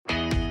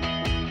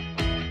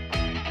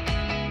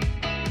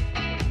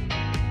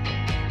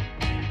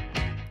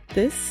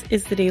This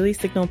is the Daily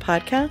Signal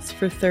podcast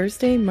for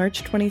Thursday,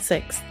 March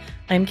 26th.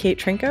 I'm Kate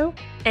Trinko.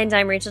 And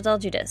I'm Rachel Del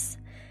Giudice.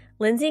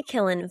 Lindsay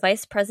Killen,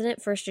 Vice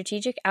President for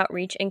Strategic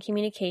Outreach and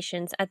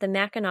Communications at the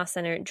Mackinac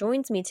Center,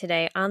 joins me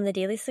today on the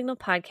Daily Signal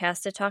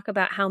podcast to talk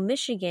about how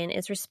Michigan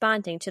is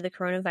responding to the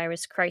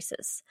coronavirus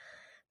crisis.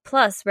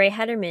 Plus, Ray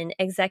Hederman,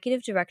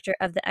 Executive Director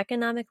of the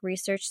Economic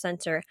Research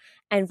Center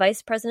and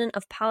Vice President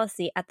of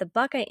Policy at the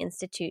Buckeye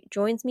Institute,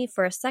 joins me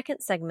for a second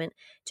segment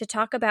to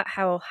talk about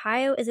how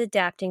Ohio is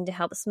adapting to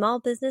help small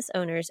business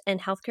owners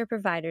and healthcare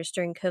providers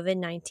during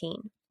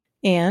COVID-19.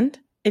 And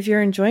if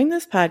you're enjoying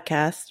this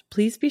podcast,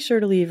 please be sure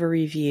to leave a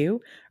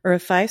review or a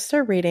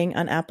 5-star rating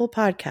on Apple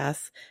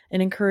Podcasts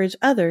and encourage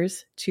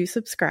others to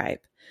subscribe.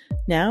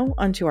 Now,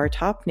 onto our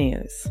top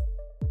news.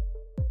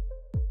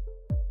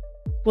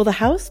 Will the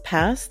House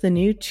pass the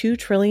new $2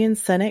 trillion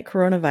Senate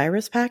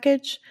coronavirus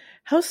package?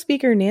 House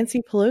Speaker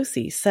Nancy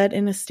Pelosi said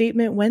in a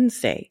statement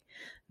Wednesday,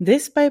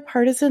 "This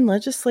bipartisan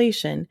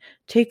legislation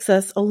takes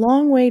us a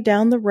long way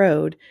down the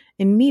road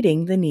in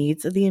meeting the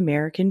needs of the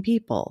American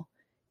people."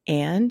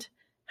 And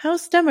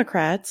House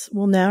Democrats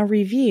will now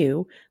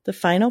review the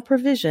final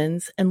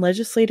provisions and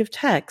legislative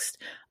text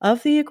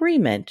of the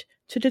agreement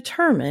to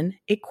determine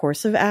a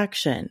course of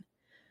action.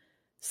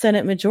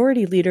 Senate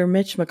Majority Leader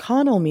Mitch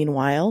McConnell,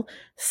 meanwhile,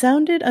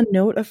 sounded a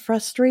note of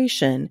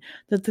frustration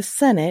that the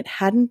Senate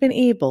hadn't been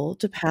able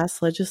to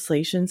pass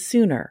legislation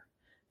sooner,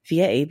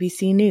 via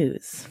ABC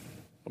News.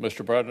 Well,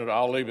 Mr. President,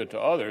 I'll leave it to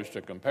others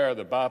to compare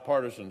the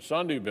bipartisan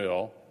Sunday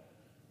bill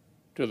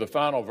to the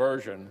final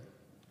version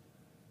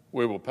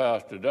we will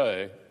pass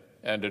today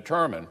and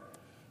determine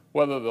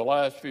whether the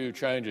last few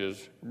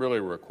changes really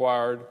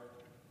required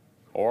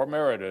or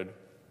merited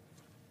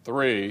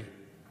 3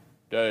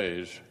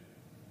 days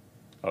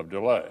of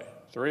delay,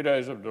 3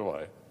 days of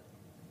delay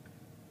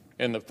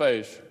in the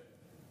face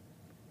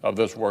of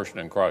this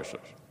worsening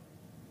crisis.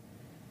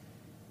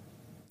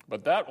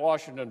 But that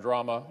Washington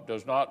drama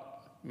does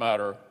not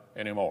matter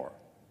anymore.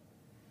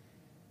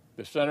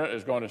 The Senate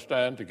is going to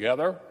stand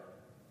together,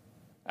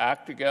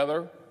 act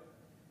together,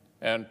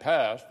 and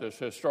pass this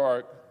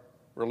historic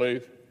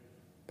relief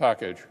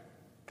package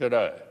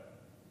today.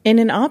 In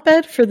an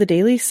op-ed for the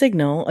Daily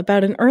Signal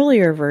about an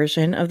earlier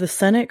version of the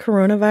Senate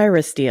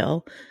coronavirus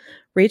deal,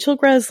 Rachel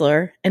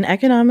Gressler, an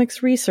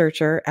economics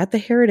researcher at the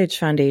Heritage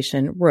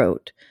Foundation,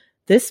 wrote,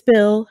 "This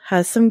bill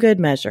has some good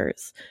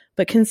measures,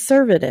 but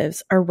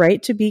conservatives are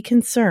right to be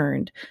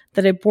concerned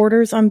that it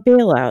borders on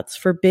bailouts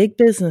for big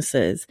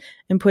businesses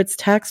and puts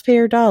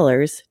taxpayer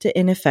dollars to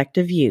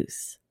ineffective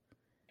use."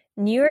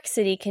 New York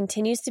City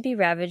continues to be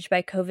ravaged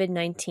by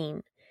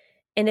COVID-19.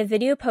 In a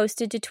video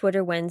posted to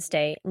Twitter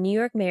Wednesday, New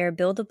York Mayor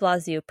Bill de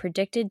Blasio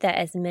predicted that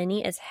as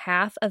many as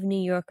half of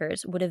New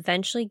Yorkers would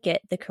eventually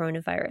get the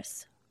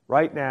coronavirus.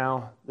 Right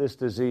now, this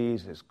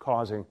disease is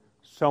causing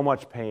so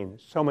much pain,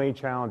 so many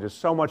challenges,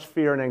 so much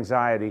fear and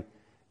anxiety.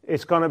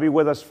 It's going to be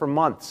with us for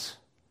months.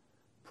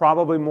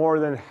 Probably more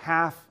than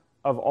half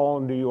of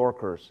all New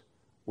Yorkers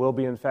will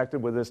be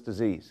infected with this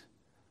disease.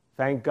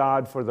 Thank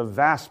God for the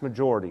vast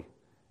majority.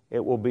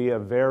 It will be a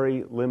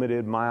very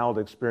limited, mild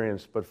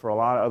experience, but for a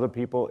lot of other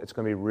people, it's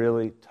going to be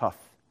really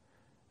tough,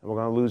 and we're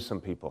going to lose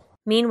some people.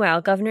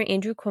 Meanwhile, Governor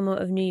Andrew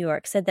Cuomo of New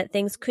York said that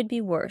things could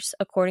be worse,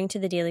 according to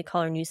the Daily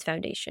Caller News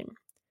Foundation.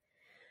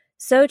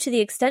 So to the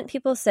extent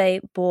people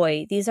say,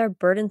 boy, these are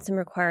burdensome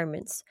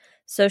requirements,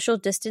 social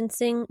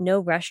distancing, no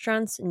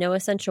restaurants, no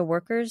essential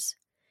workers.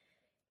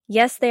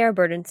 Yes, they are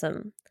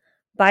burdensome.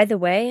 By the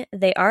way,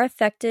 they are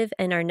effective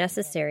and are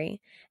necessary,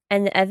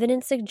 and the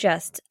evidence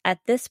suggests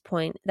at this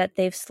point that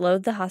they've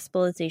slowed the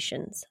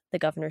hospitalizations, the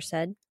governor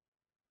said.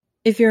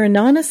 If you're a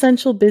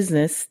non-essential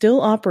business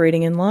still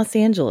operating in Los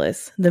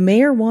Angeles, the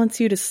mayor wants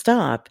you to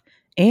stop,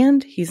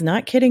 and he's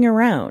not kidding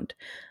around.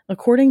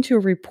 According to a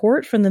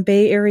report from the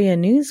Bay Area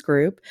News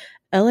Group,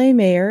 LA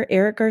Mayor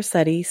Eric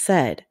Garcetti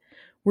said,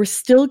 "We're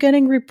still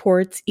getting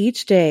reports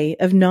each day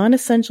of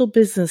non-essential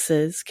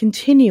businesses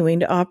continuing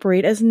to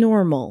operate as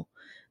normal.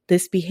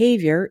 This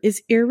behavior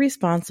is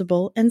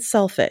irresponsible and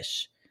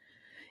selfish."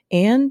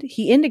 And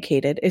he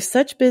indicated if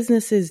such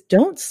businesses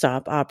don't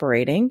stop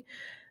operating,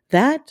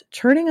 that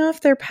turning off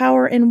their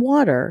power and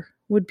water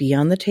would be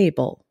on the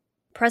table.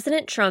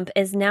 President Trump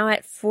is now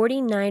at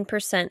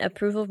 49%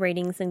 approval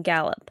ratings in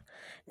Gallup,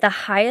 the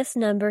highest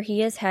number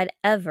he has had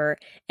ever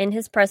in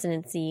his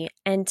presidency,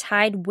 and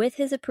tied with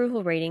his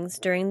approval ratings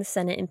during the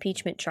Senate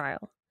impeachment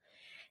trial.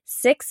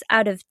 6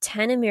 out of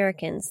 10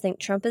 Americans think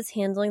Trump is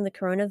handling the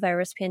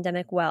coronavirus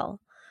pandemic well,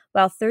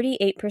 while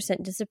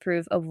 38%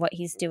 disapprove of what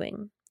he's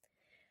doing.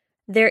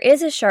 There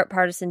is a sharp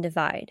partisan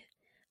divide.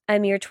 A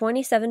mere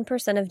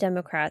 27% of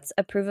Democrats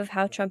approve of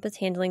how Trump is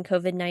handling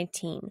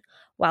COVID-19,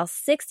 while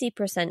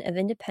 60% of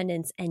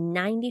independents and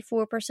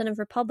 94% of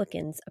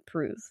Republicans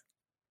approve.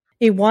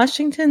 A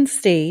Washington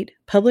state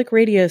public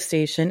radio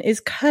station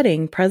is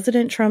cutting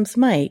President Trump's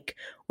mic,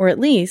 or at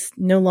least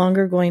no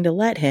longer going to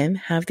let him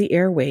have the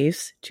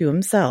airwaves to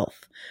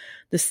himself.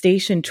 The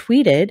station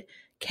tweeted,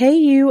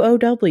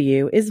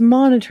 KUOW is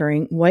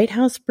monitoring White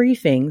House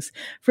briefings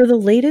for the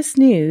latest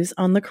news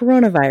on the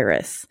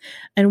coronavirus,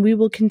 and we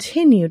will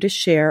continue to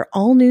share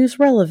all news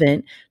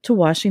relevant to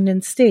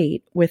Washington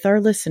State with our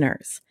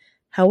listeners.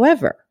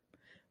 However,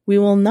 we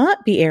will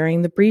not be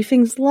airing the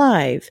briefings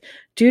live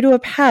due to a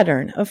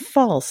pattern of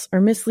false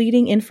or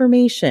misleading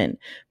information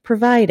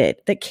provided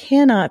that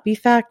cannot be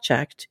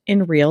fact-checked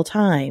in real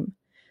time.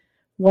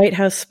 White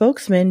House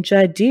spokesman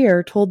Judd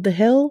Deere told The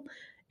Hill,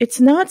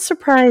 "It's not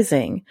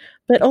surprising,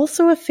 but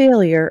also a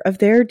failure of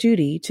their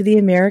duty to the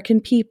American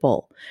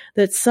people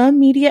that some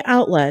media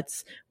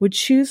outlets would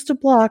choose to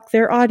block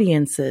their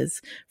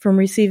audiences from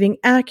receiving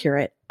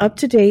accurate,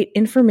 up-to-date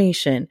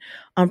information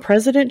on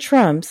President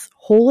Trump's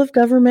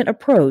whole-of-government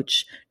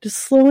approach to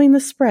slowing the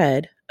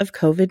spread of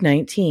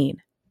COVID-19.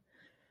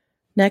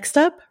 Next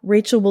up,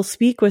 Rachel will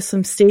speak with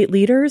some state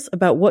leaders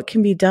about what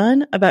can be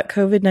done about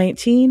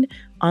COVID-19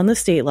 on the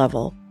state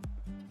level.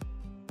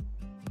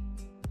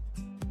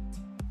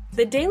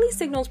 The Daily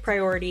Signal's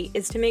priority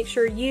is to make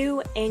sure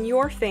you and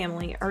your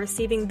family are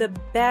receiving the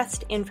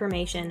best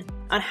information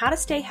on how to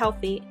stay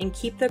healthy and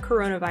keep the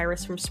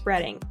coronavirus from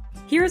spreading.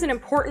 Here's an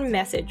important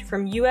message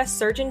from U.S.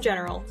 Surgeon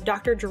General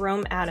Dr.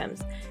 Jerome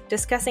Adams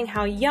discussing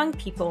how young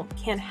people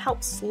can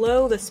help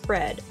slow the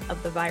spread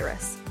of the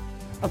virus.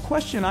 A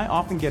question I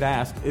often get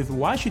asked is,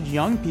 why should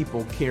young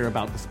people care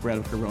about the spread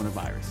of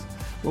coronavirus?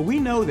 Well, we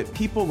know that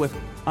people with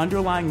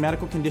underlying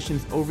medical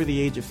conditions over the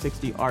age of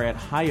 60 are at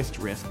highest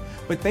risk,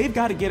 but they've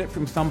got to get it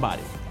from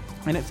somebody.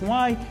 And it's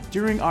why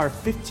during our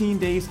 15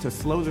 Days to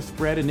Slow the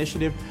Spread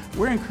initiative,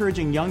 we're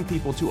encouraging young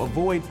people to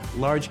avoid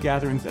large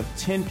gatherings of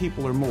 10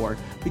 people or more,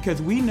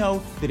 because we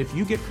know that if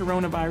you get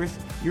coronavirus,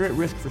 you're at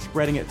risk for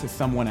spreading it to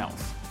someone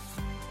else.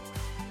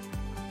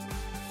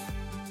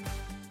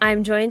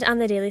 I'm joined on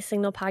the Daily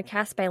Signal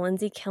podcast by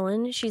Lindsay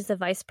Killen. She's the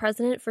Vice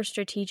President for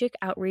Strategic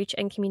Outreach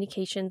and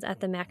Communications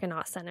at the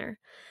Mackinac Center.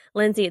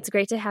 Lindsay, it's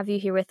great to have you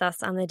here with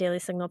us on the Daily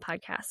Signal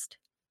podcast.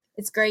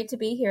 It's great to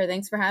be here.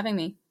 Thanks for having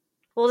me.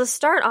 Well, to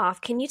start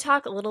off, can you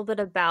talk a little bit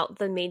about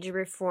the major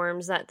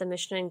reforms that the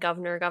Michigan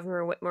Governor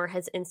Whitmer,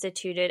 has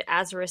instituted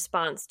as a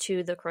response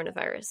to the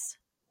coronavirus?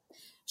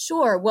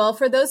 Sure. Well,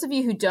 for those of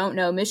you who don't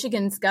know,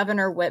 Michigan's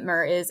Governor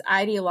Whitmer is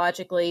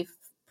ideologically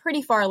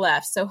pretty far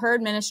left, so her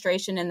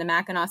administration and the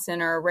Mackinac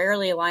Center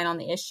rarely align on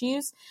the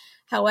issues.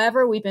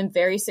 However, we've been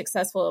very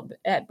successful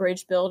at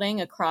bridge building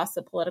across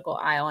the political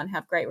aisle and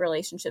have great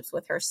relationships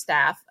with her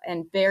staff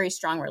and very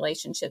strong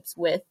relationships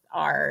with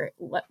our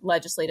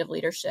legislative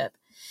leadership.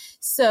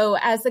 So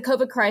as the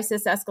COVID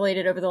crisis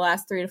escalated over the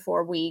last 3 to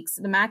 4 weeks,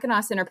 the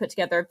Mackinac Center put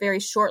together a very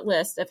short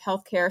list of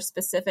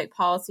healthcare-specific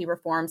policy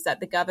reforms that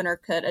the governor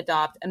could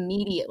adopt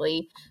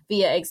immediately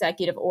via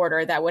executive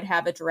order that would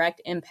have a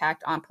direct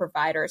impact on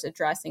providers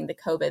addressing the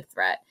COVID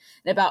threat.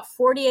 And about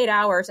 48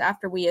 hours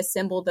after we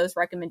assembled those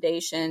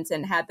recommendations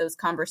and had those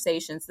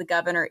conversations, the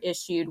governor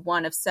issued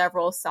one of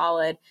several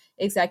solid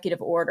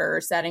executive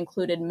orders that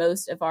included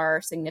most of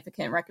our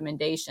significant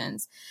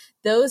recommendations.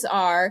 Those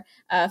are,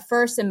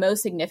 first and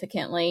most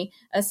significantly,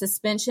 a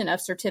suspension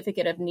of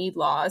certificate of need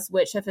laws,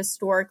 which have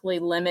historically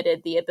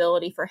limited the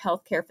ability for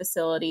healthcare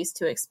facilities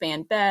to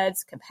expand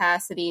beds,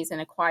 capacities,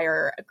 and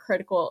acquire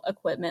critical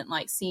equipment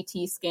like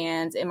CT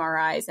scans,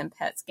 MRIs, and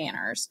PET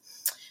scanners.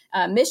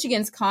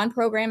 Michigan's CON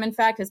program, in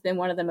fact, has been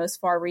one of the most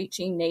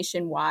far-reaching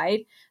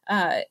nationwide.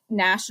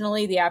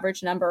 Nationally, the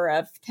average number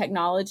of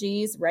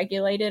technologies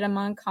regulated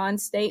among CON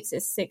states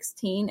is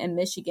 16, and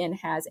Michigan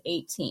has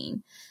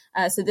 18.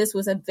 So this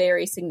was a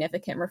very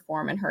significant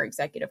reform in her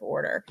executive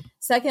order.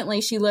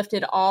 Secondly, she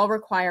lifted all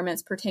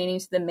requirements pertaining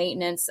to the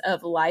maintenance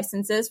of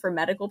licenses for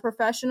medical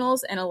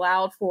professionals and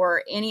allowed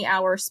for any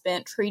hour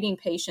spent treating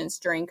patients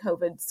during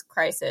COVID's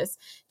crisis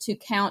to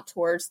count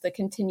towards the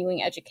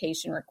continuing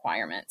education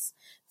requirements.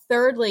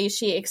 Thirdly,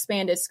 she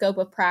expanded scope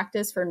of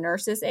practice for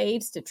nurses'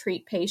 aides to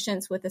treat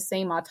patients with the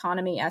same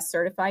autonomy as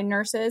certified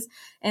nurses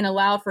and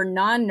allowed for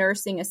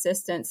non-nursing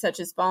assistants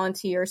such as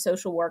volunteers,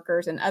 social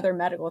workers, and other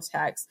medical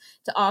techs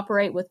to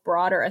operate with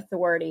broader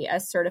authority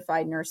as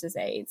certified nurses'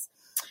 aides.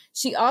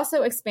 She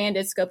also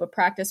expanded scope of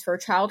practice for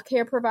child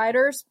care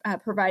providers,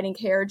 providing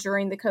care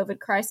during the COVID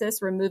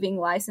crisis, removing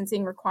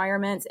licensing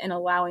requirements, and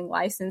allowing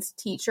licensed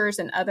teachers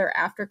and other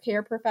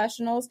aftercare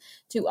professionals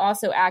to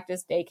also act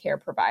as daycare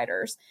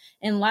providers.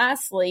 And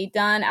lastly,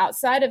 done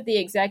outside of the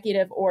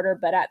executive order,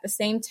 but at the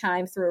same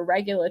time through a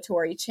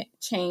regulatory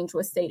change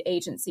with state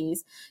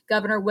agencies,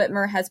 Governor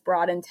Whitmer has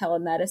brought in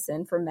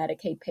telemedicine for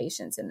Medicaid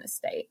patients in the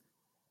state.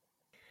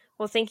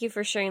 Well, thank you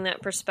for sharing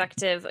that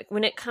perspective.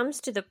 When it comes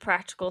to the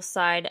practical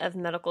side of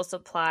medical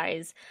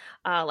supplies,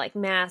 like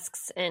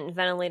masks and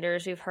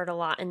ventilators, we've heard a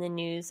lot in the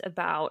news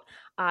about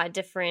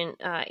different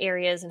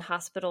areas and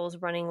hospitals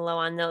running low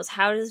on those.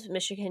 How is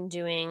Michigan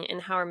doing,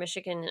 and how are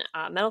Michigan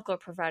medical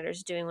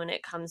providers doing when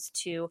it comes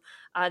to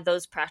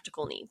those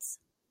practical needs?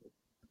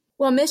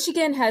 Well,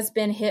 Michigan has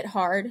been hit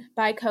hard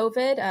by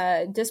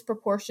COVID,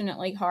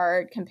 disproportionately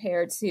hard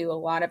compared to a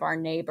lot of our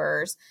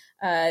neighbors.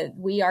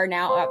 We are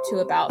now up to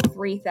about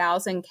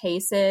 3,000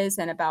 cases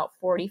and about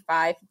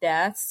 45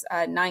 deaths,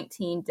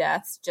 19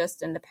 deaths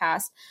just in the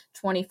past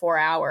 24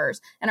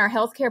 hours. And our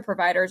healthcare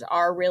providers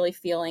are really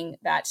feeling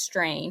that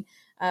strain.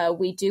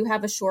 We do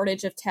have a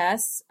shortage of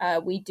tests.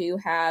 We do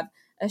have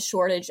a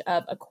shortage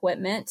of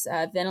equipment.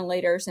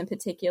 Ventilators in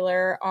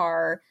particular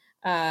are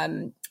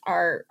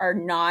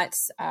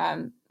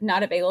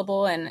not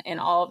available in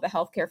all of the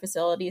healthcare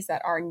facilities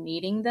that are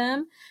needing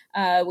them.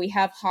 We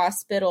have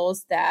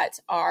hospitals that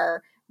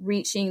are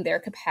reaching their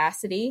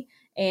capacity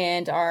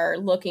and are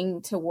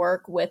looking to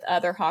work with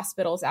other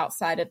hospitals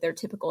outside of their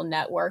typical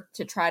network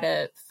to try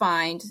to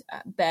find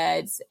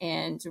beds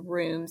and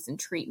rooms and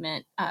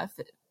treatment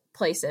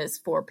places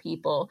for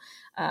people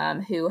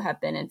who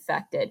have been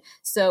infected.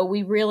 So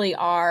we really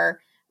are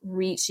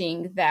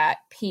reaching that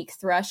peak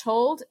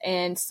threshold.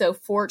 And so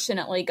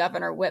fortunately,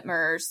 Governor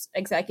Whitmer's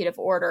executive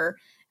order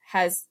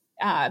has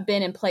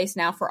been in place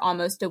now for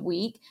almost a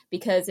week,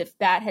 because if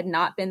that had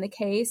not been the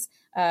case,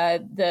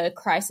 the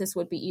crisis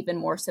would be even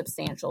more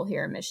substantial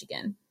here in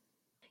Michigan.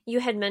 You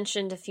had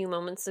mentioned a few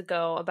moments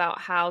ago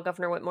about how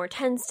Governor Whitmer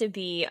tends to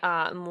be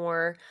a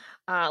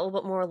little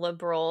bit more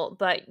liberal,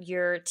 but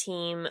your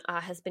team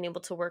has been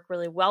able to work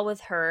really well with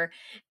her.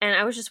 And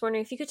I was just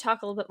wondering if you could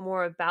talk a little bit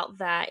more about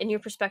that in your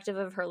perspective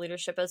of her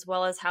leadership, as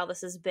well as how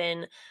this has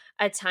been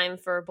a time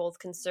for both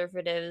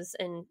conservatives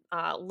and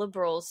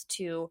liberals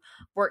to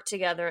work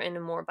together in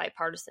a more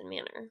bipartisan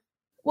manner.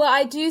 Well,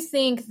 I do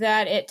think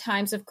that at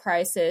times of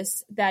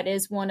crisis, that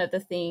is one of the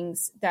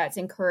things that's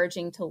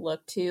encouraging to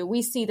look to.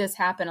 We see this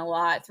happen a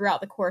lot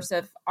throughout the course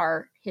of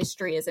our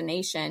history as a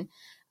nation.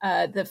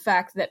 The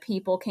fact that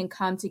people can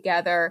come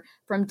together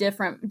from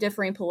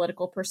differing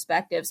political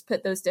perspectives,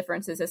 put those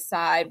differences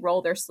aside,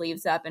 roll their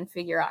sleeves up, and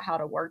figure out how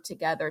to work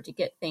together to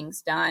get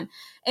things done.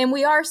 And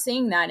we are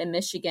seeing that in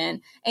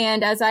Michigan.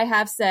 And as I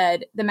have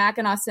said, the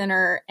Mackinac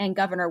Center and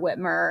Governor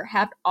Whitmer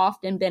have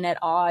often been at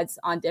odds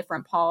on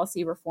different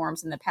policy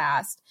reforms in the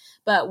past.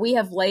 But we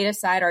have laid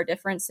aside our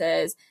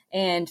differences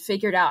and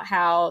figured out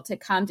how to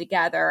come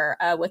together,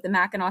 with the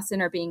Mackinac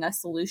Center being a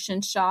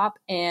solution shop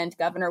and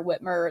Governor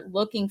Whitmer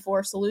looking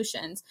for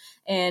solutions.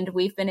 And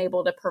we've been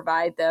able to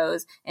provide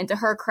those. And to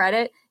her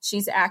credit,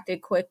 she's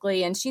acted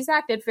quickly and she's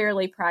acted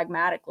fairly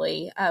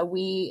pragmatically.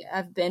 We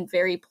have been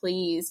very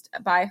pleased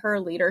by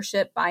her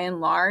leadership by and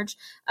large.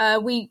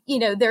 We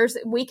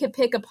could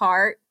pick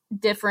apart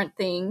different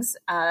things.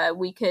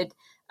 We could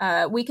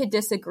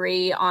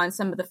disagree on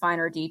some of the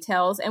finer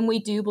details. And we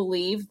do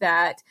believe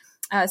that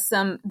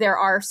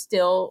there's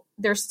still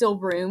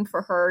room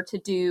for her to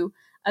do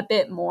a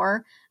bit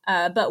more.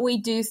 But we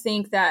do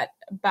think that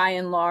by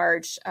and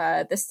large,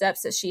 the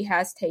steps that she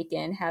has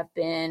taken have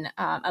been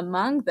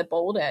among the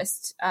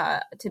boldest,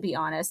 to be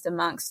honest,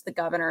 amongst the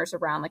governors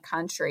around the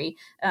country.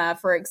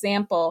 For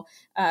example,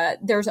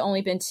 there's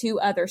only been 2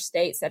 other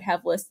states that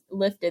have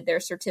lifted their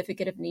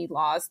certificate of need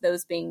laws,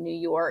 those being New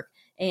York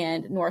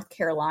and North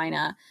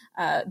Carolina.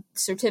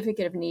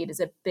 Certificate of need is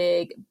a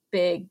big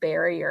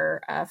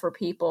barrier for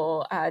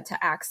people to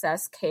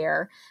access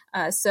care.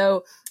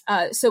 So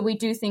we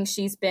do think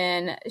she's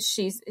done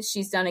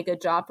a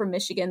good job for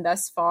Michigan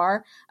thus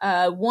far.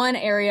 One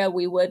area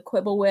we would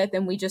quibble with,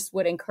 and we just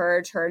would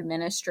encourage her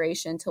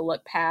administration to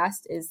look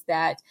past, is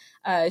that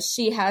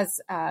she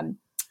has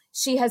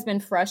been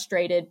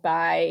frustrated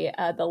by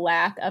the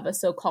lack of a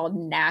so-called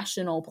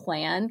national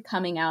plan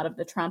coming out of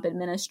the Trump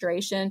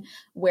administration,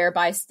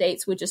 whereby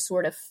states would just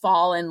sort of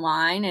fall in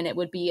line and it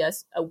would be a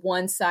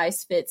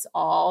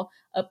one-size-fits-all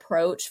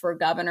approach for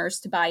governors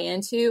to buy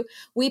into.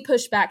 We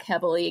push back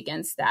heavily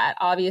against that.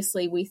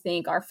 Obviously, we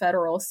think our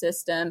federal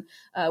system,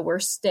 where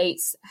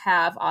states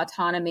have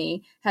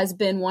autonomy, has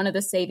been one of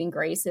the saving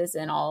graces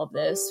in all of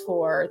this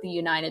for the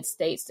United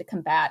States to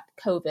combat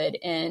COVID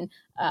in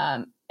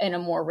a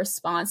more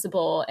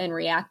responsible and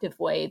reactive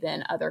way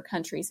than other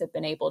countries have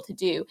been able to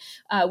do.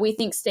 We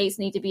think states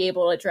need to be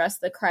able to address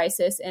the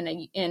crisis in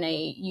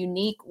a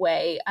unique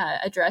way,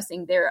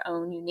 addressing their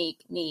own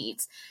unique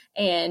needs.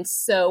 And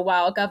so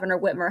while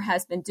Governor Whitmer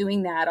has been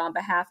doing that on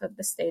behalf of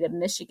the state of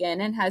Michigan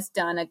and has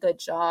done a good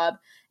job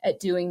at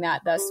doing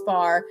that thus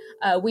far,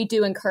 we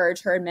do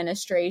encourage her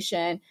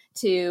administration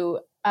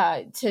to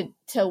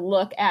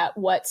look at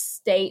what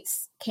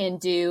states can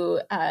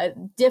do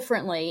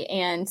differently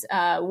and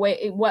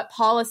what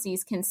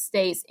policies can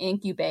states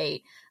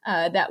incubate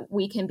that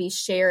we can be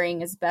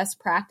sharing as best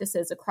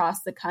practices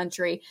across the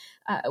country,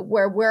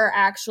 where we're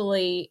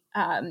actually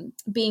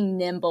being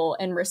nimble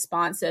and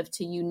responsive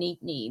to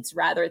unique needs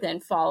rather than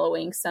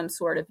following some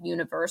sort of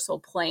universal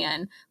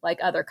plan like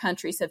other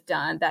countries have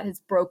done that has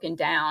broken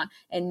down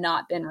and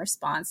not been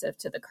responsive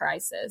to the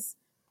crisis.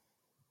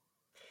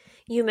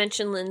 You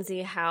mentioned,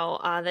 Lindsay,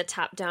 how the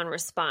top-down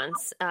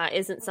response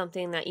isn't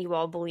something that you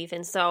all believe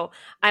in. So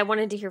I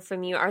wanted to hear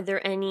from you. Are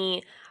there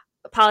any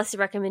policy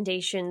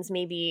recommendations,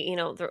 maybe,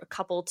 a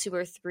couple, 2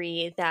 or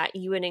 3 that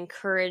you would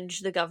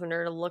encourage the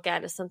governor to look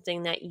at as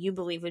something that you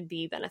believe would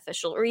be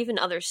beneficial, or even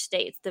other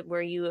states that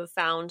where you have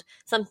found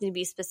something to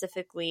be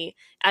specifically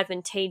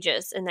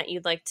advantageous and that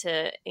you'd like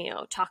to,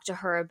 talk to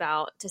her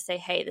about to say,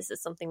 hey, this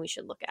is something we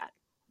should look at?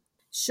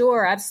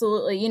 Sure,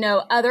 absolutely.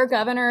 Other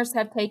governors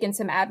have taken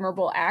some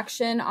admirable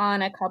action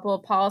on a couple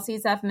of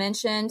policies I've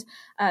mentioned.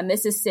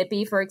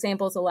 Mississippi, for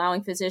example, is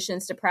allowing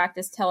physicians to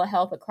practice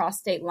telehealth across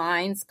state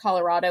lines.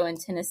 Colorado and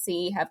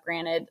Tennessee have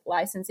granted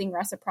licensing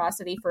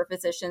reciprocity for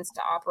physicians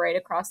to operate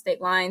across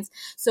state lines.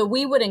 So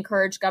we would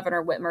encourage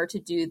Governor Whitmer to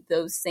do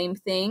those same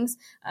things,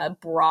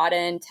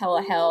 broaden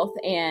telehealth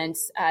and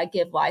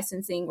give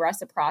licensing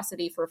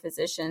reciprocity for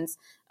physicians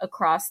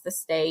across the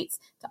states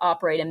to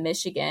operate in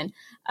Michigan.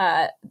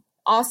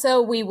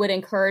 Also, we would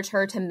encourage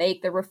her to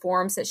make the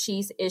reforms that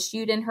she's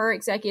issued in her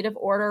executive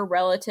order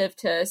relative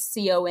to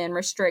CON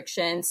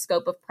restrictions,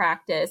 scope of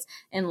practice,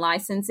 and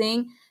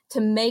licensing, to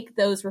make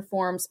those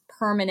reforms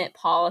permanent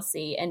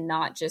policy and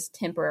not just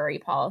temporary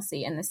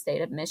policy in the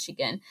state of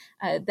Michigan.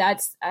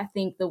 That's, I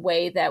think, the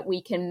way that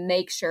we can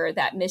make sure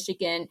that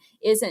Michigan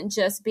isn't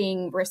just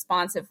being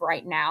responsive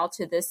right now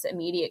to this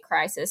immediate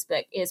crisis,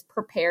 but is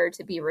prepared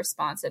to be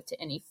responsive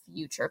to any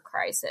future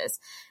crisis.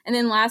 And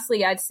then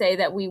lastly, I'd say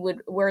that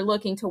we're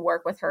looking to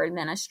work with her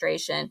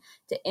administration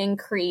to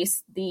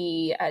increase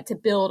to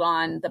build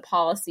on the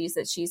policies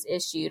that she's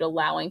issued,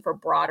 allowing for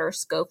broader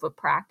scope of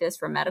practice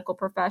for medical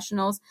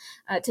professionals,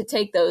 to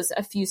take those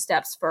a few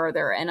steps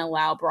further and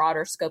allow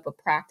broader scope of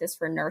practice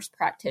for nurse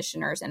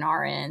practitioners and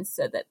RNs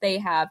so that they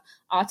have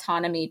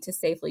autonomy to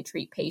safely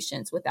treat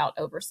patients without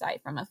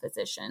oversight from a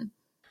physician.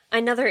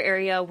 Another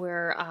area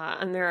where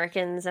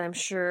Americans, and I'm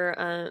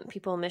sure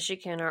people in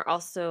Michigan, are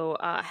also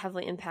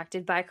heavily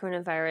impacted by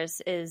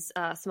coronavirus is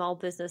small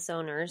business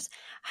owners.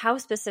 How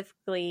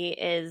specifically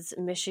is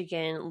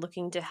Michigan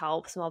looking to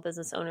help small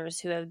business owners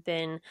who have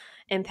been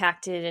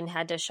impacted and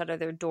had to shutter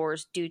their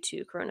doors due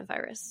to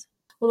coronavirus?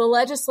 Well, the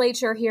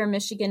legislature here in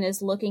Michigan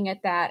is looking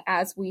at that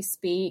as we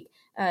speak.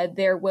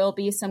 There will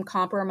be some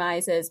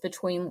compromises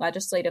between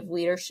legislative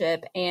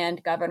leadership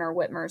and Governor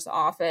Whitmer's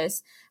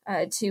office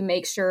to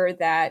make sure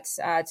that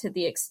to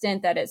the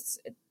extent that it's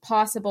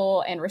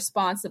possible and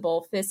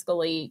responsible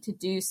fiscally to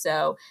do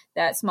so,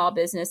 that small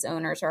business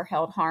owners are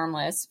held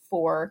harmless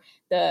for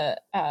the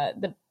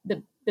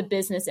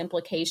business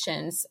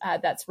implications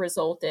that's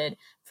resulted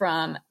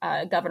from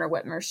Governor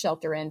Whitmer's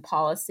shelter-in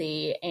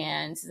policy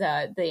and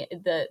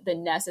the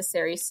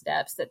necessary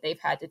steps that they've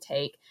had to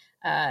take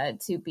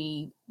to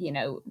be,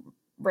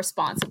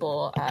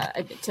 responsible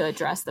to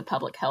address the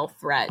public health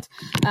threat.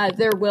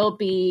 There will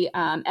be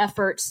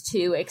efforts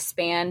to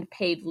expand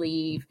paid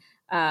leave,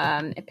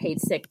 paid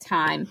sick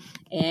time.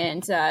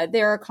 And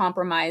there are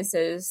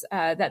compromises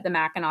that the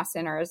Mackinac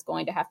Center is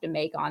going to have to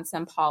make on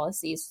some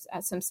policies,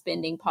 some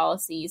spending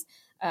policies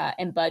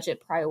and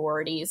budget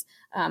priorities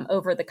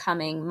over the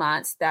coming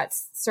months.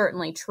 That's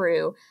certainly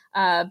true.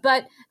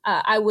 But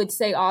I would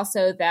say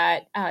also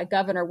that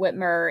Governor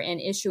Whitmer, in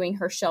issuing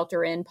her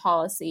shelter-in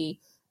policy,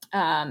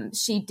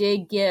 she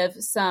did give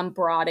some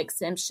broad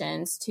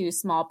exemptions to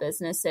small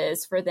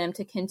businesses for them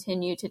to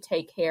continue to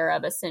take care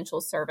of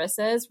essential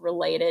services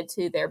related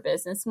to their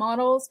business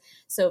models.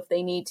 So if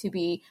they need to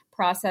be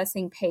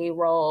processing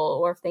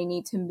payroll or if they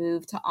need to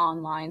move to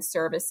online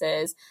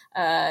services,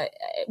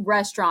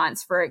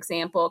 restaurants, for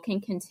example, can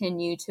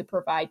continue to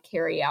provide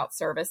carry-out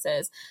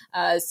services.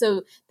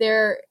 So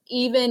there,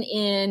 even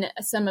in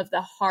some of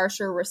the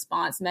harsher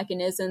response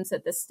mechanisms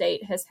that the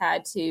state has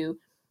had to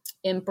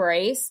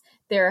embrace,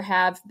 there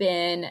has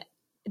been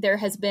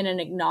an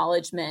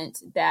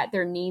acknowledgement that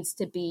there needs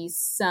to be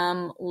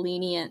some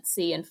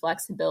leniency and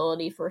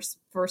flexibility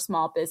for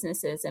small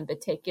businesses in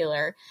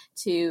particular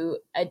to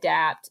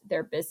adapt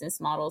their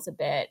business models a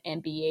bit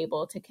and be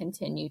able to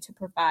continue to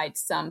provide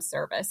some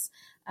service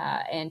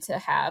and to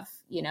have,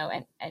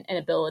 an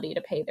ability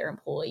to pay their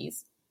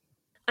employees.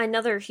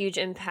 Another huge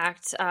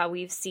impact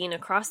we've seen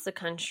across the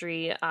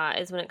country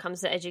is when it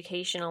comes to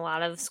education. A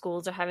lot of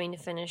schools are having to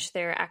finish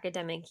their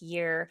academic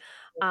year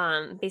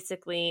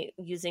basically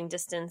using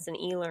distance and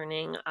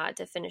e-learning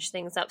to finish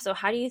things up. So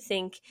how do you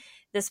think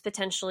this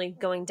potentially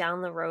going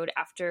down the road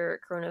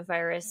after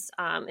coronavirus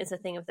is a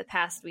thing of the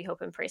past? We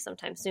hope and pray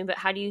sometime soon. But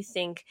how do you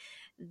think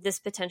this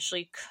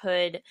potentially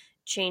could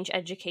change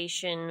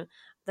education,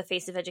 the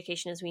face of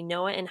education as we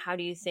know it? And how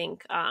do you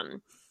think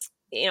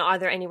are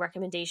there any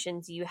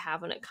recommendations you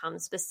have when it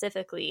comes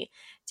specifically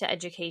to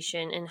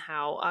education and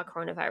how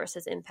coronavirus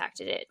has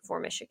impacted it for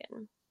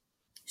Michigan?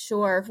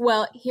 Sure.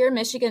 Well, here in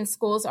Michigan,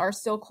 schools are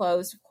still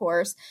closed, of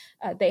course.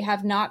 They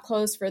have not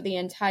closed for the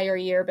entire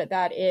year, but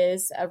that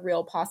is a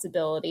real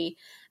possibility.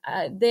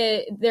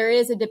 There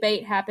is a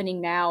debate happening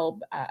now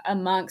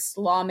amongst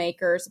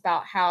lawmakers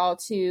about how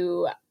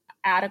to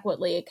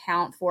adequately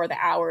account for the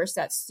hours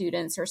that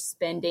students are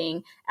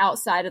spending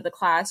outside of the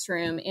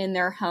classroom in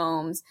their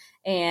homes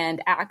and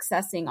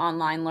accessing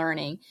online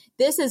learning.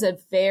 This is a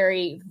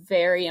very,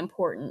 very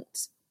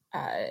important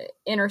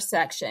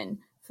intersection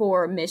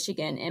for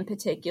Michigan in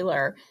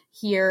particular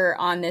here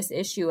on this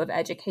issue of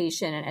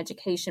education and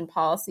education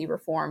policy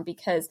reform,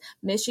 because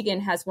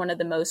Michigan has one of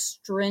the most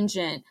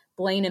stringent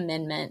Blaine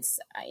amendments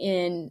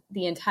in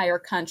the entire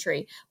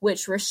country,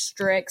 which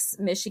restricts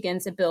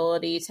Michigan's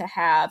ability to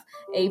have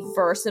a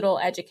versatile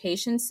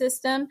education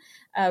system.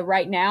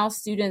 Right now,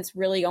 students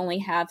really only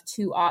have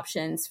two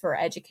options for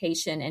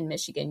education in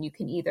Michigan. You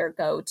can either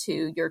go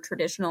to your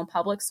traditional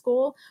public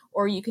school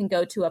or you can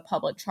go to a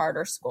public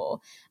charter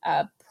school.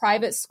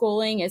 Private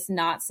schooling is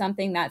not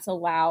something that's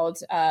allowed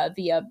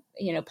via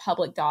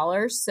public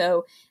dollars.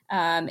 So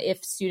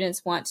if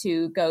students want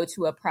to go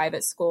to a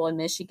private school in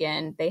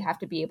Michigan, they have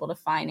to be able to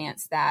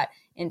finance that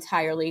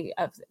entirely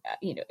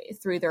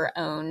through their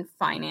own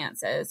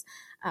finances.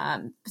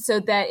 So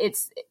that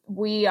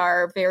we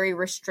are a very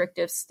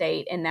restrictive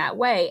state in that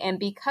way. And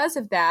because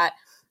of that,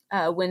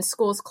 when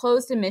schools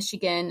closed in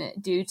Michigan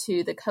due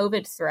to the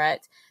COVID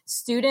threat,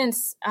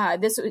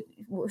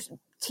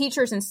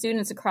 teachers and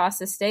students across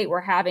the state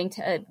were having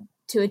to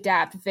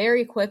adapt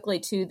very quickly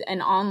to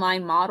an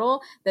online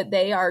model that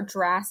they are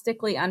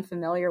drastically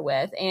unfamiliar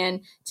with,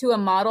 and to a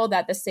model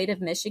that the state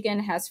of Michigan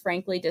has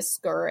frankly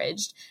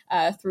discouraged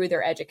through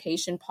their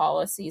education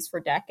policies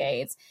for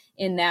decades,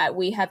 in that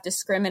we have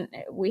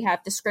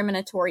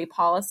discriminatory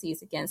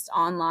policies against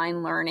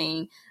online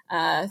learning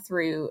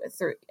through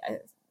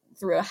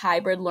a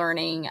hybrid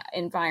learning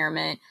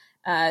environment.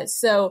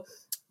 So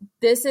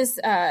this is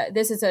a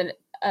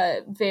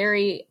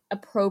very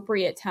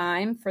appropriate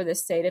time for the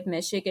state of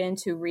Michigan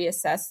to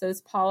reassess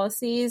those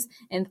policies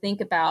and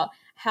think about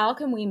how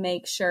can we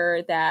make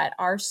sure that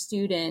our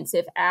students,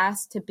 if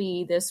asked to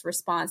be this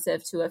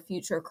responsive to a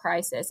future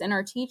crisis, and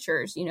our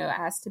teachers,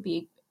 asked to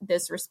be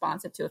this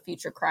responsive to a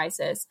future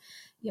crisis,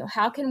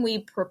 how can we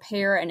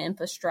prepare an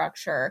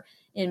infrastructure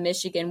in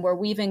Michigan where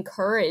we've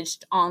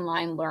encouraged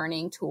online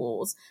learning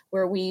tools,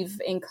 where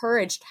we've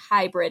encouraged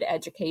hybrid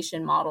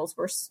education models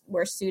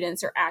where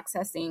students are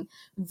accessing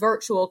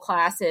virtual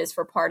classes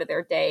for part of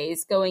their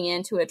days, going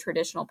into a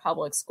traditional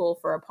public school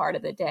for a part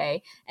of the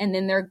day, and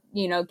then they're,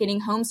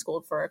 getting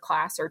homeschooled for a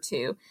class or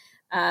two.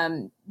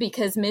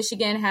 Because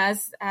Michigan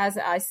has, as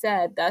I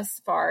said,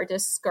 thus far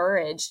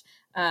discouraged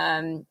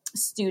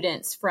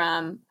students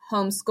from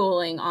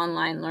homeschooling,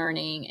 online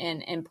learning,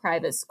 and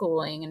private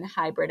schooling and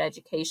hybrid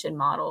education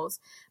models.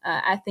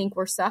 I think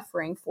we're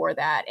suffering for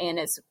that, and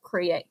it's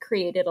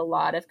created a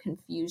lot of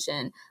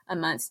confusion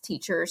amongst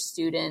teachers,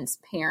 students,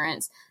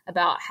 parents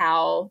about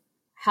how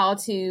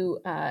to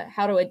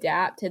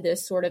adapt to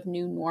this sort of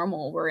new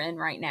normal we're in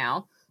right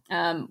now.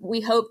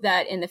 We hope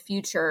that in the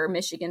future,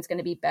 Michigan's going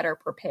to be better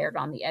prepared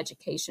on the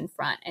education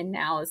front, and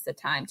now is the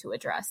time to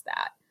address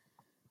that.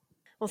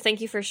 Well,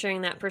 thank you for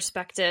sharing that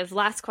perspective.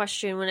 Last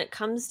question. When it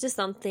comes to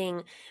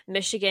something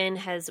Michigan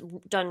has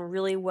done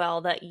really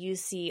well that you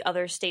see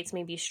other states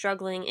may be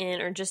struggling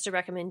in, or just a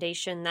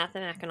recommendation that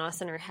the Mackinac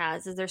Center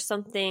has, is there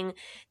something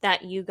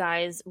that you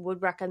guys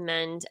would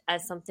recommend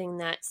as something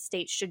that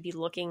states should be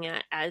looking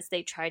at as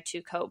they try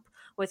to cope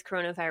with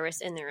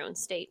coronavirus in their own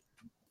state?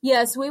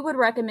 Yes, we would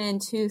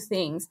recommend two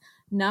things.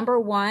 Number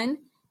one,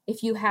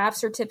 if you have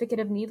certificate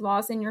of need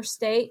laws in your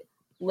state,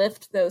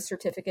 lift those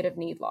certificate of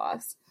need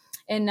laws.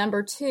 And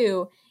number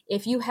two,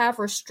 if you have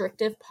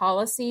restrictive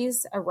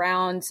policies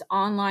around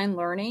online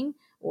learning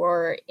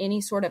or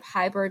any sort of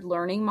hybrid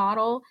learning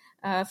model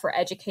for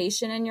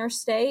education in your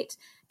state,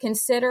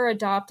 consider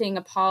adopting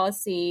a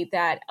policy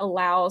that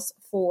allows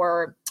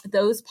for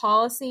those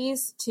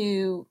policies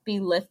to be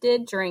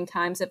lifted during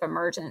times of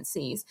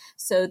emergencies,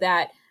 so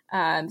that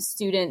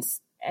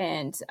students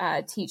and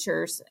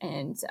teachers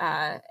and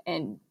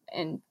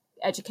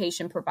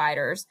education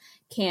providers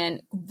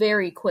can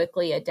very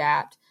quickly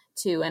adapt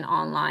to an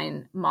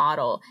online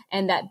model,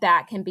 and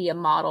that can be a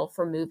model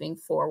for moving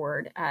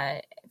forward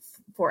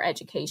for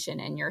education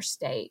in your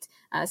state,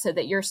 so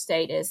that your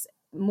state is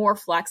more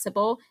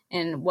flexible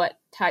in what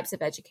types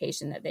of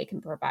education that they can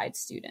provide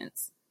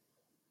students.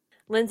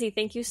 Lindsay,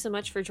 thank you so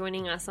much for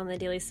joining us on the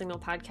Daily Signal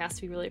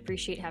podcast. We really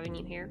appreciate having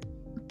you here.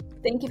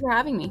 Thank you for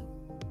having me.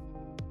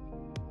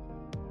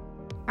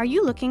 Are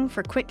you looking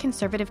for quick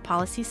conservative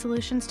policy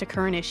solutions to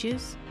current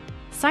issues?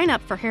 Sign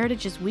up for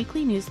Heritage's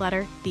weekly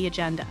newsletter, The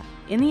Agenda.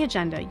 In The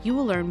Agenda, you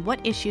will learn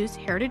what issues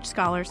Heritage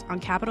scholars on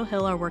Capitol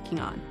Hill are working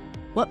on,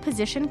 what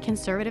position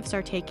conservatives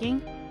are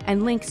taking,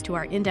 and links to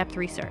our in-depth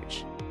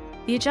research.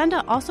 The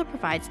Agenda also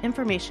provides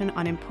information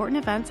on important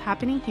events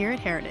happening here at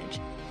Heritage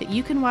that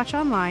you can watch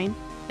online,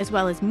 as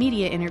well as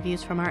media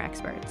interviews from our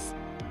experts.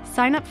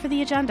 Sign up for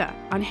The Agenda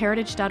on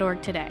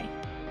heritage.org today.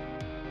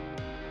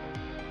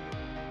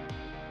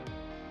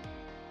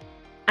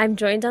 I'm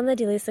joined on the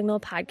Daily Signal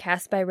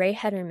podcast by Ray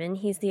Hederman.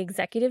 He's the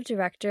Executive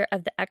Director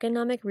of the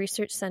Economic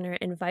Research Center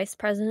and Vice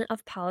President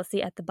of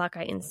Policy at the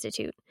Buckeye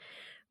Institute.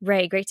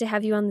 Ray, great to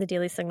have you on the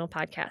Daily Signal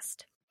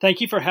podcast. Thank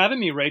you for having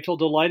me, Rachel.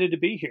 Delighted to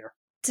be here.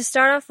 To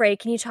start off, Ray,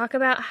 can you talk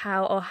about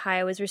how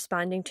Ohio is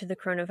responding to the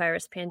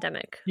coronavirus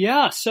pandemic?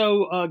 Yeah,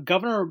 so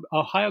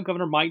Ohio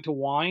Governor Mike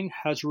DeWine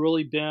has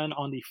really been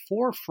on the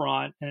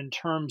forefront in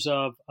terms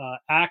of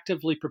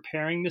actively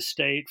preparing the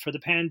state for the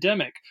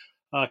pandemic.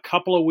 A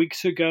couple of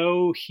weeks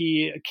ago,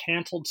 he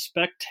canceled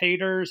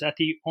spectators at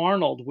the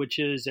Arnold, which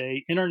is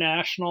a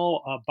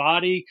international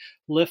body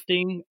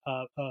lifting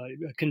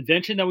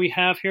convention that we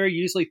have here.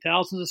 Usually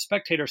thousands of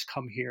spectators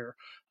come here.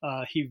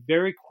 He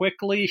very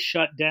quickly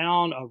shut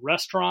down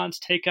restaurants,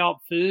 takeout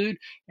food.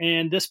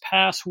 And this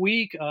past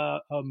week,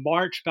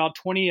 March about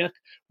 20th,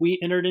 we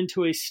entered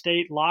into a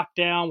state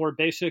lockdown where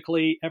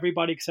basically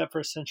everybody except for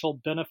essential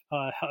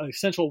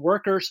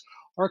workers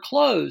are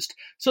closed.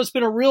 So it's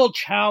been a real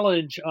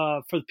challenge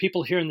for the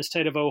people here in the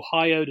state of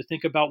Ohio to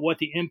think about what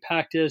the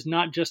impact is,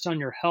 not just on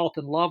your health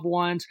and loved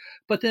ones,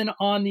 but then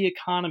on the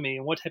economy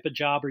and what type of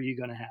job are you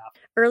going to have.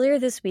 Earlier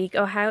this week,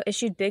 Ohio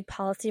issued big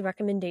policy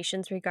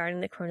recommendations regarding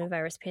the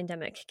coronavirus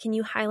pandemic. Can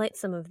you highlight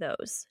some of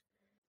those?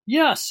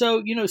 Yeah,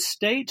 so,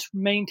 states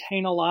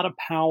maintain a lot of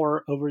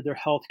power over their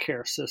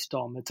healthcare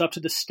system. It's up to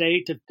the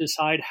state to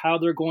decide how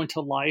they're going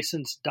to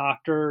license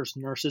doctors,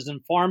 nurses,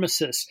 and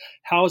pharmacists.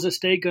 How is the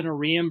state going to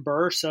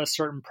reimburse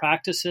certain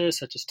practices,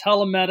 such as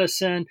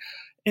telemedicine?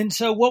 And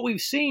so what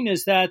we've seen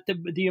is that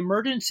the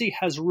emergency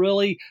has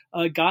really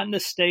gotten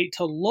the state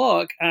to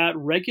look at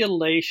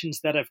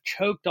regulations that have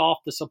choked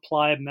off the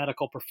supply of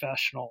medical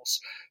professionals.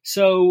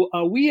 So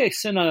we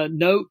sent a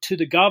note to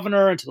the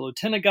governor and to the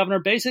lieutenant governor,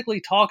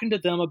 basically talking to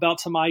them about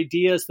some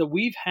ideas that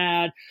we've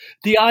had.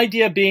 The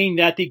idea being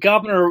that the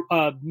governor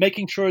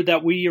making sure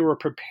that we were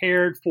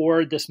prepared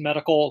for this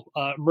medical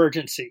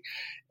emergency.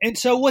 And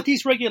so what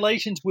these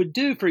regulations would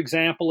do, for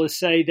example, is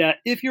say that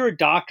if you're a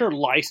doctor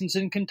licensed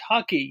in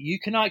Kentucky, you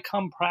cannot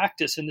come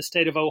practice in the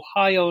state of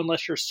Ohio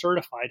unless you're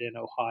certified in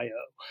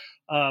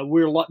Ohio.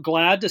 We're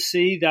glad to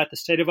see that the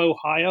state of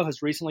Ohio,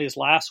 as recently as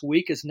last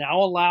week, is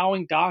now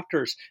allowing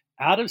doctors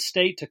out of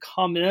state to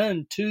come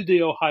in to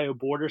the Ohio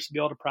borders to be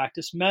able to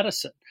practice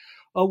medicine.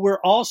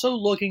 We're also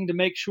looking to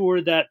make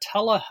sure that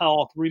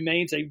telehealth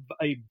remains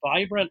a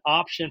vibrant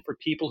option for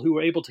people who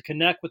are able to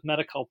connect with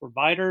medical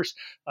providers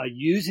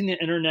using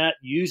the internet,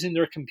 using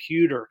their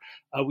computer.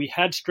 We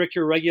had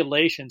stricter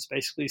regulations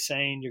basically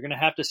saying you're going to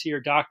have to see your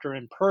doctor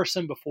in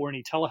person before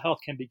any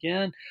telehealth can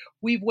begin.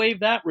 We've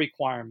waived that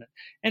requirement.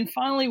 And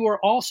finally,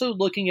 we're also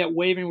looking at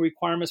waiving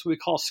requirements we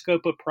call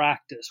scope of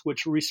practice,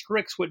 which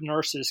restricts what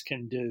nurses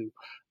can do.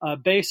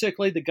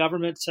 Basically, the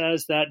government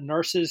says that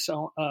nurses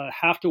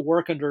have to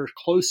work under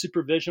close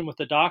supervision with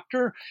the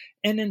doctor,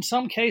 and in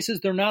some cases,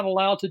 they're not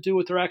allowed to do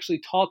what they're actually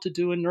taught to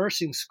do in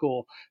nursing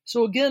school.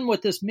 So again,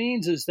 what this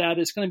means is that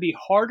it's going to be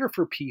harder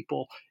for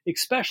people,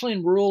 especially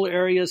in rural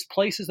areas,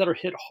 places that are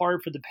hit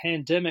hard for the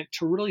pandemic,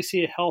 to really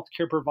see a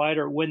healthcare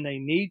provider when they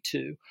need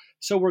to.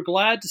 So we're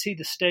glad to see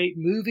the state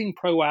moving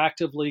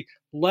proactively,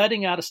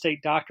 letting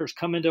out-of-state doctors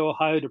come into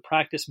Ohio to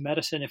practice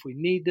medicine if we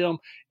need them,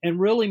 and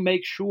really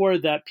make sure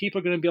that people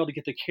are going to be able to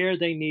get the care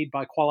they need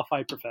by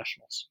qualified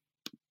professionals.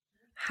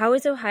 How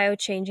is Ohio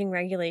changing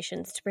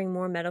regulations to bring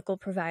more medical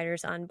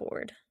providers on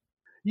board?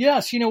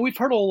 Yes, we've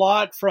heard a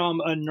lot from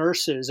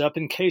nurses up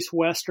in Case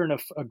Western,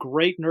 a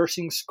great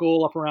nursing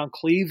school up around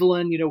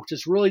Cleveland, which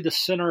is really the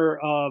center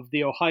of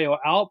the Ohio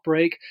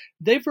outbreak.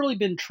 They've really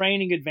been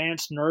training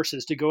advanced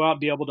nurses to go out and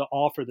be able to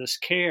offer this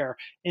care.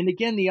 And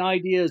again, the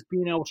idea is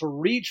being able to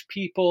reach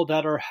people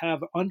that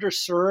have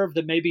underserved,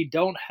 that maybe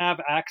don't have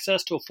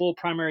access to a full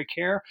primary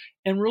care,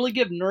 and really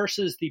give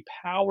nurses the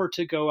power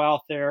to go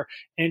out there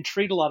and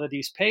treat a lot of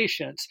these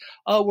patients.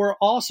 We're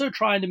also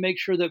trying to make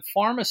sure that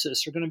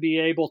pharmacists are going to be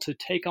able to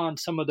take on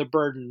some of the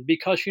burden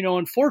because,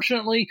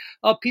 unfortunately,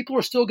 people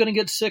are still going to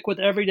get sick with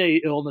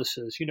everyday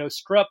illnesses,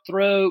 strep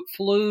throat,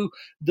 flu,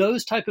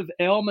 those type of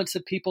ailments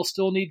that people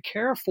still need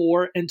care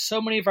for. And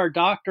so many of our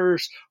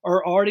doctors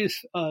are already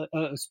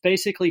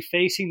basically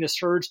facing the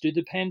surge due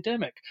to the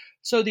pandemic.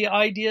 So the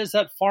idea is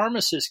that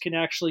pharmacists can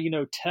actually,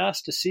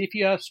 test to see if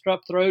you have strep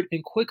throat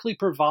and quickly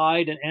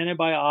provide an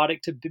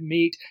antibiotic to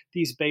meet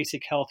these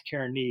basic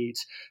healthcare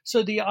needs.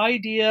 So the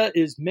idea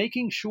is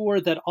making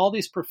sure that all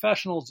these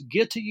professionals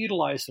get to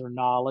utilize their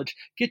knowledge,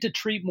 get to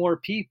treat more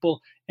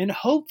people, and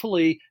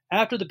hopefully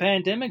after the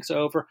pandemic's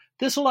over,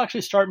 this will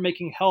actually start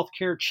making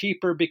healthcare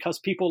cheaper because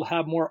people will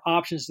have more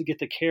options to get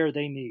the care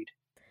they need.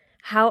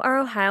 How are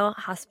Ohio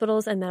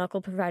hospitals and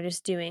medical providers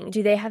doing?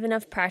 Do they have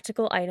enough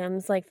practical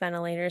items like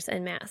ventilators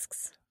and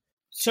masks?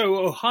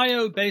 So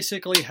Ohio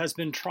basically has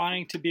been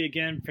trying to be,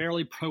 again,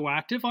 fairly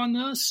proactive on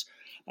this.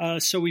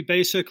 So we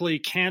basically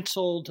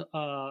canceled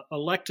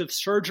elective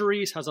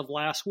surgeries as of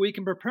last week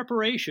in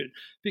preparation,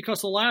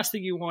 because the last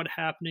thing you want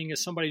happening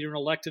is somebody doing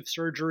elective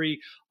surgery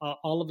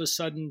all of a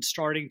sudden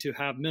starting to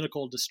have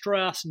medical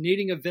distress,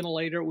 needing a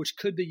ventilator, which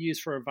could be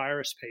used for a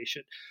virus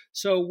patient.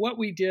 So what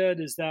we did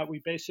is that we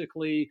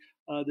basically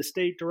the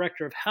state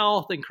director of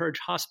health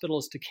encouraged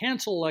hospitals to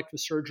cancel elective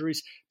surgeries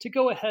to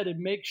go ahead and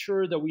make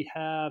sure that we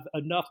have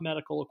enough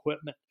medical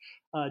equipment.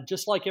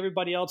 Just like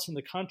everybody else in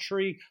the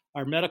country,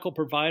 our medical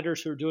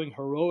providers who are doing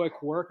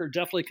heroic work are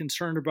definitely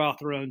concerned about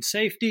their own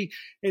safety.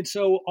 And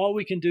so all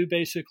we can do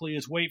basically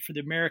is wait for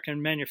the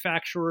American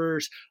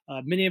manufacturers,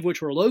 many of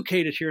which were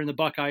located here in the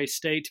Buckeye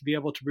State, to be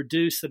able to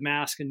produce the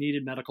mask and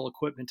needed medical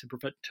equipment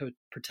to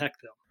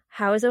protect them.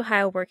 How is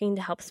Ohio working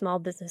to help small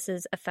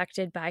businesses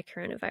affected by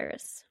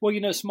coronavirus? Well,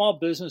 small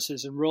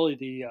businesses and really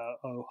the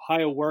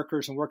Ohio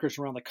workers and workers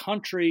around the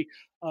country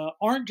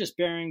aren't just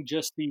bearing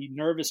just the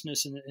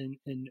nervousness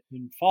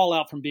and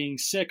fallout from being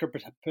sick or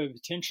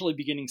potentially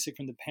be getting sick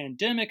from the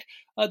pandemic.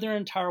 Their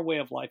entire way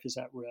of life is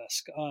at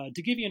risk.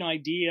 To give you an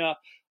idea,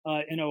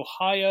 in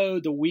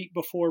Ohio, the week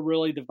before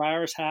really the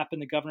virus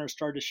happened, the governor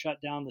started to shut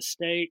down the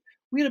state.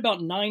 We had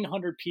about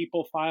 900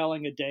 people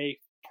filing a day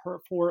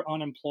for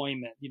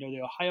unemployment. The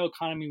Ohio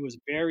economy was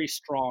very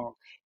strong.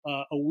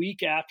 A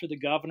week after the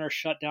governor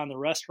shut down the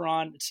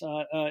restaurant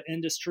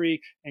industry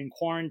and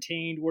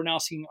quarantined, we're now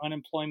seeing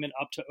unemployment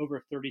up to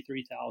over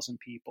 33,000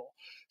 people.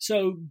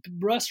 So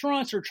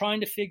restaurants are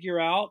trying to figure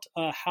out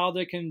how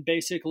they can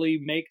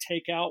basically make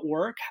takeout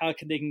work, how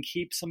they can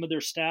keep some of their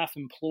staff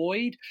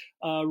employed,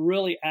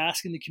 really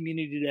asking the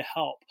community to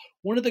help.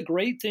 One of the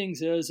great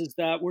things is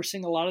that we're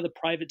seeing a lot of the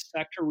private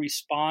sector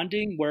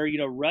responding where,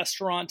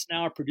 restaurants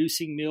now are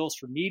producing meals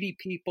for needy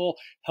people,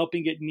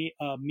 helping get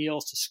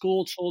meals to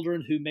school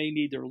children who may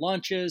need their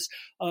lunches,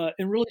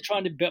 and really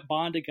trying to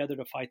bond together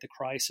to fight the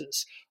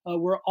crisis.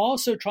 We're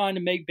also trying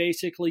to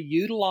basically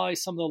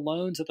utilize some of the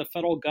loans that the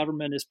federal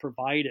government has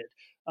provided.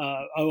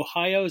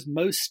 Ohio, as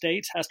most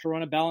states, has to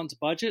run a balanced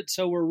budget.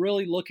 So we're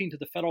really looking to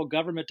the federal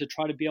government to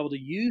try to be able to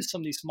use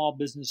some of these small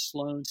business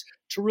loans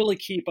to really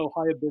keep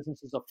Ohio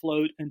businesses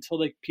afloat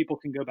until people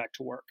can go back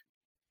to work.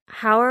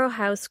 How are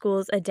Ohio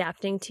schools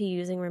adapting to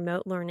using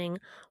remote learning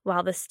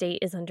while the state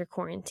is under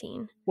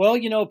quarantine? Well,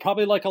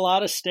 probably like a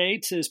lot of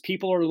states, is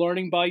people are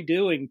learning by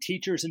doing,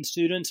 teachers and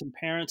students and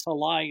parents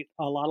alike,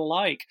 a lot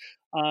alike.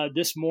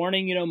 This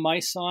morning, my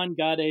son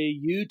got a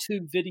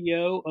YouTube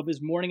video of his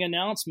morning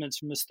announcements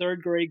from his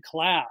third grade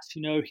class.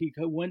 He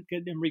went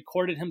and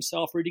recorded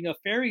himself reading a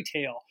fairy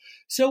tale.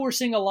 So we're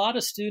seeing a lot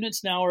of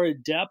students now are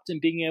adept in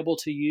being able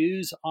to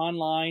use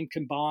online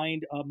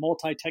combined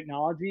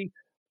multi-technology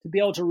to be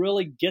able to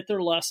really get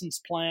their lessons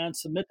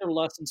plans, submit their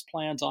lessons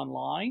plans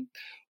online.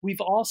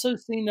 We've also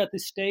seen that the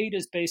state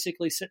is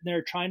basically sitting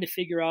there trying to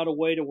figure out a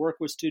way to work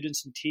with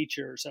students and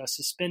teachers,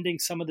 suspending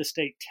some of the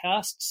state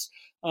tests,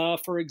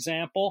 for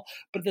example,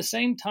 but at the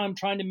same time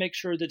trying to make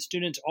sure that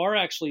students are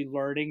actually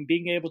learning,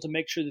 being able to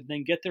make sure that they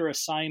can get their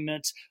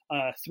assignments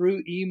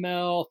through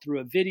email,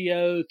 through a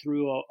video,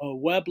 through a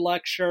web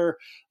lecture,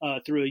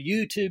 through a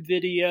YouTube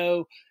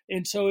video.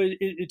 And so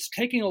it's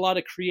taking a lot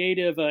of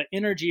creative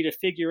energy to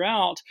figure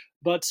out.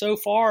 But so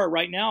far,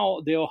 right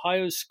now, the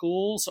Ohio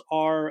schools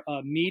are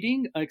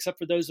meeting, except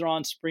for those that are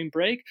on spring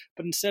break.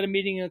 But instead of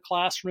meeting in a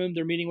classroom,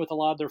 they're meeting with a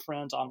lot of their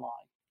friends online.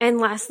 And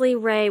lastly,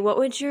 Ray, what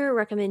would your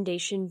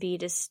recommendation be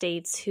to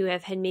states who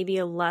have had maybe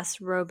a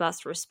less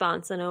robust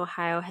response than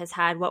Ohio has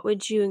had? What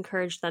would you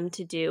encourage them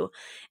to do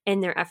in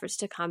their efforts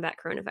to combat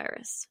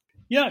coronavirus?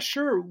 Yeah,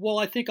 sure. Well,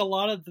 I think a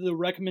lot of the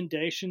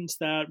recommendations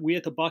that we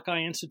at the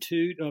Buckeye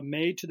Institute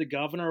made to the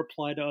governor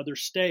apply to other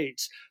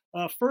states.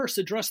 First,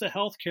 address the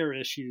healthcare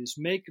issues.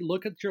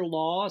 Look at your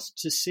laws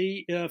to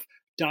see if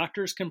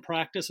doctors can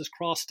practice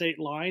across state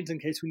lines in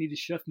case we need to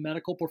shift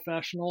medical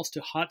professionals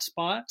to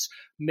hotspots,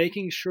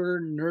 making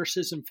sure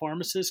nurses and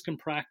pharmacists can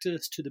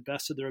practice to the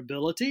best of their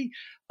ability.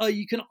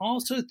 You can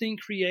also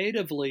think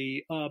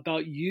creatively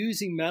about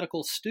using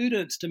medical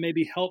students to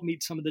maybe help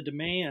meet some of the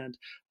demand.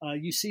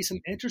 You see some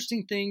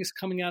interesting things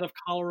coming out of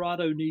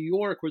Colorado, New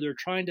York, where they're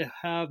trying to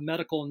have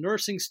medical and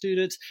nursing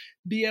students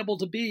be able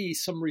to be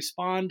some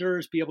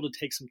responders, be able to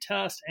take some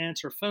tests,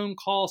 answer phone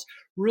calls,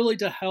 really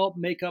to help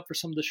make up for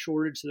some of the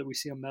shortage that we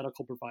see on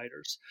medical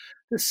providers.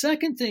 The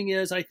second thing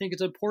is, I think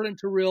it's important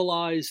to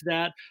realize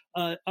that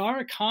our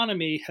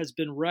economy has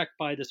been wrecked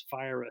by this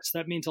virus.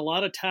 That means a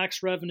lot of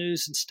tax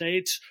revenues in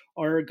states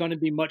are going to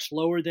be much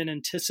lower than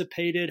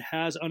anticipated,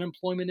 has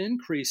unemployment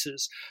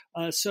increases.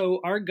 So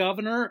our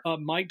governor,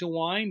 Mike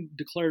DeWine,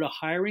 declared a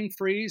hiring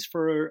freeze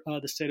for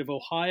the state of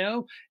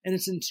Ohio, and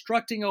it's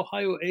instructing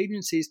Ohio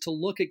agencies to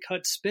look at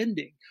cut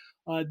spending.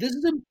 This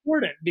is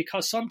important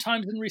because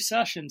sometimes in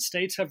recession,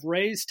 states have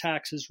raised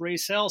taxes,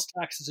 raised sales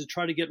taxes to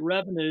try to get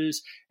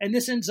revenues, and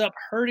this ends up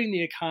hurting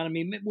the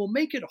economy. It will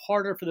make it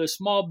harder for those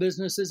small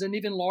businesses and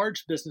even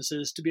large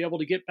businesses to be able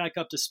to get back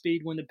up to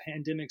speed when the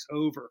pandemic's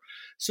over.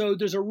 So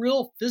there's a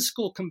real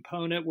fiscal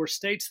component where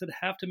states that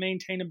have to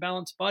maintain a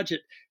balanced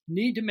budget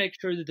need to make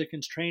sure that they're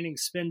constraining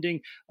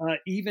spending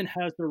even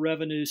as their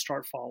revenues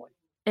start falling.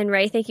 And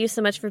Ray, thank you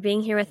so much for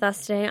being here with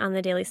us today on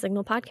the Daily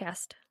Signal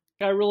podcast.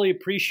 I really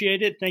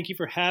appreciate it. Thank you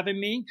for having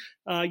me.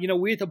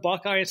 We at the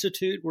Buckeye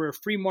Institute, we're a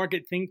free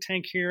market think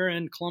tank here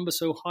in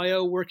Columbus,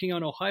 Ohio, working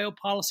on Ohio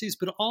policies,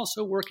 but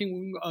also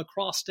working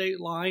across state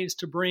lines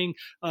to bring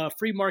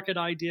free market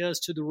ideas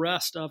to the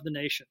rest of the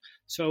nation.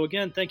 So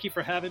again, thank you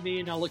for having me,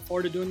 and I look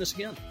forward to doing this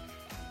again.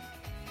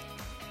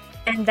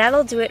 And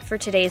that'll do it for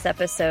today's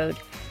episode.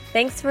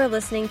 Thanks for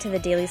listening to the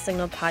Daily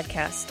Signal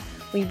podcast.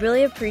 We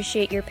really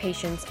appreciate your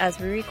patience as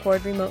we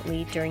record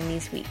remotely during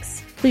these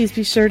weeks. Please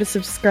be sure to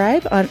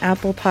subscribe on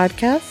Apple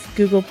Podcasts,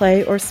 Google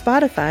Play, or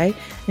Spotify,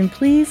 and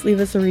please leave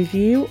us a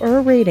review or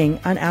a rating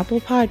on Apple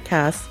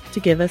Podcasts to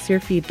give us your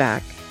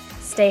feedback.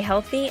 Stay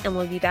healthy, and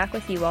we'll be back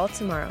with you all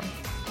tomorrow.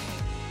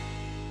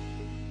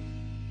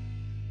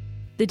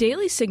 The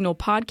Daily Signal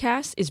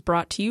podcast is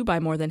brought to you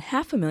by more than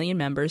 500,000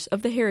 members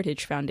of the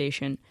Heritage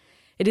Foundation.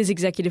 It is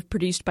executive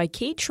produced by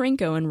Kate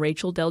Trinko and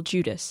Rachel Del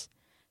Giudice.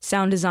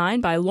 Sound design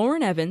by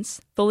Lauren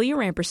Evans, Thalia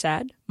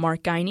Rampersad,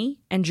 Mark Guiney,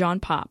 and John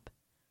Popp.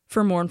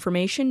 For more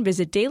information,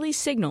 visit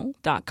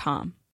dailysignal.com.